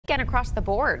weekend across the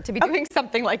board to be doing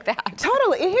something like that.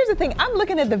 Totally. And here's the thing. I'm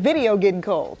looking at the video getting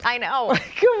cold. I know.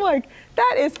 I'm like,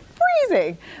 that is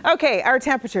freezing. Okay, our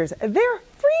temperatures, they're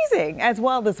freezing as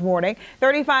well this morning.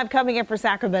 35 coming in for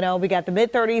Sacramento. We got the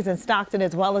mid-30s in Stockton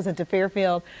as well as into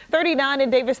Fairfield. 39 in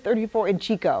Davis, 34 in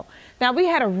Chico. Now, we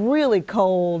had a really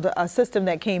cold system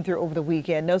that came through over the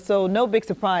weekend. So no big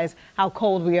surprise how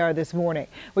cold we are this morning.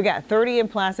 We got 30 in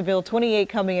Placerville, 28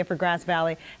 coming in for Grass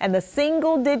Valley, and the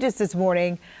single digits this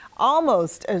morning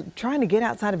almost trying to get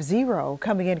outside of zero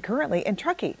coming in currently in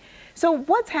Truckee. So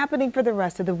what's happening for the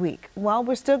rest of the week? Well,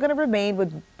 we're still going to remain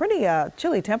with pretty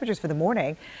chilly temperatures for the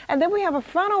morning. And then we have a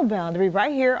frontal boundary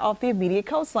right here off the immediate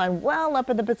coastline, well up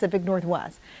in the Pacific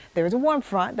Northwest. There's a warm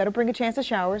front that'll bring a chance of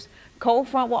showers. Cold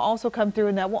front will also come through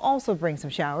and that will also bring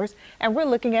some showers. And we're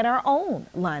looking at our own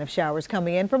line of showers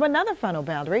coming in from another frontal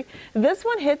boundary. This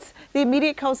one hits the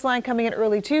immediate coastline coming in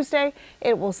early Tuesday.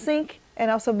 It will sink and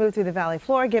also move through the valley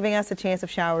floor, giving us a chance of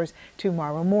showers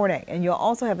tomorrow morning. And you'll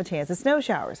also have a chance of snow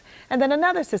showers. And then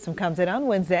another system comes in on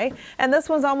Wednesday, and this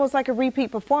one's almost like a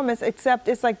repeat performance, except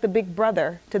it's like the big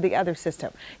brother to the other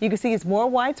system. You can see it's more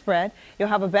widespread. You'll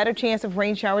have a better chance of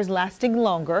rain showers lasting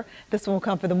longer. This one will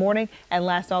come for the morning and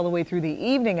last all the way through the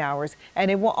evening hours, and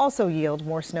it will also yield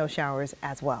more snow showers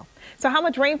as well. So how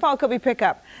much rainfall could we pick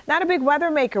up? Not a big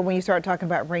weather maker when you start talking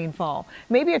about rainfall.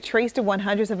 Maybe a trace to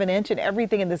 1/100 of an inch and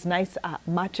everything in this nice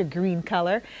matcha green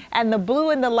color. And the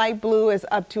blue and the light blue is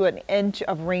up to an inch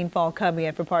of rainfall coming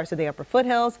in for parts of the upper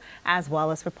foothills as well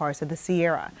as for parts of the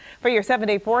Sierra. For your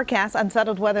 7-day forecast,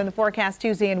 unsettled weather in the forecast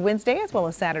Tuesday and Wednesday as well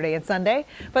as Saturday and Sunday.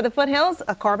 For the foothills,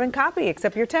 a carbon copy,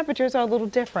 except your temperatures are a little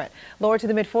different. Lower to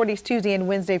the mid-40s Tuesday and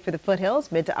Wednesday for the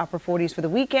foothills, mid to upper 40s for the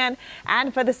weekend.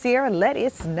 And for the Sierra, let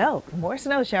it snow. More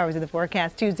snow showers in the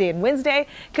forecast Tuesday and Wednesday.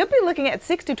 Could be looking at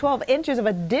 6 to 12 inches of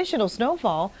additional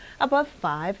snowfall above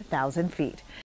 5,000 feet.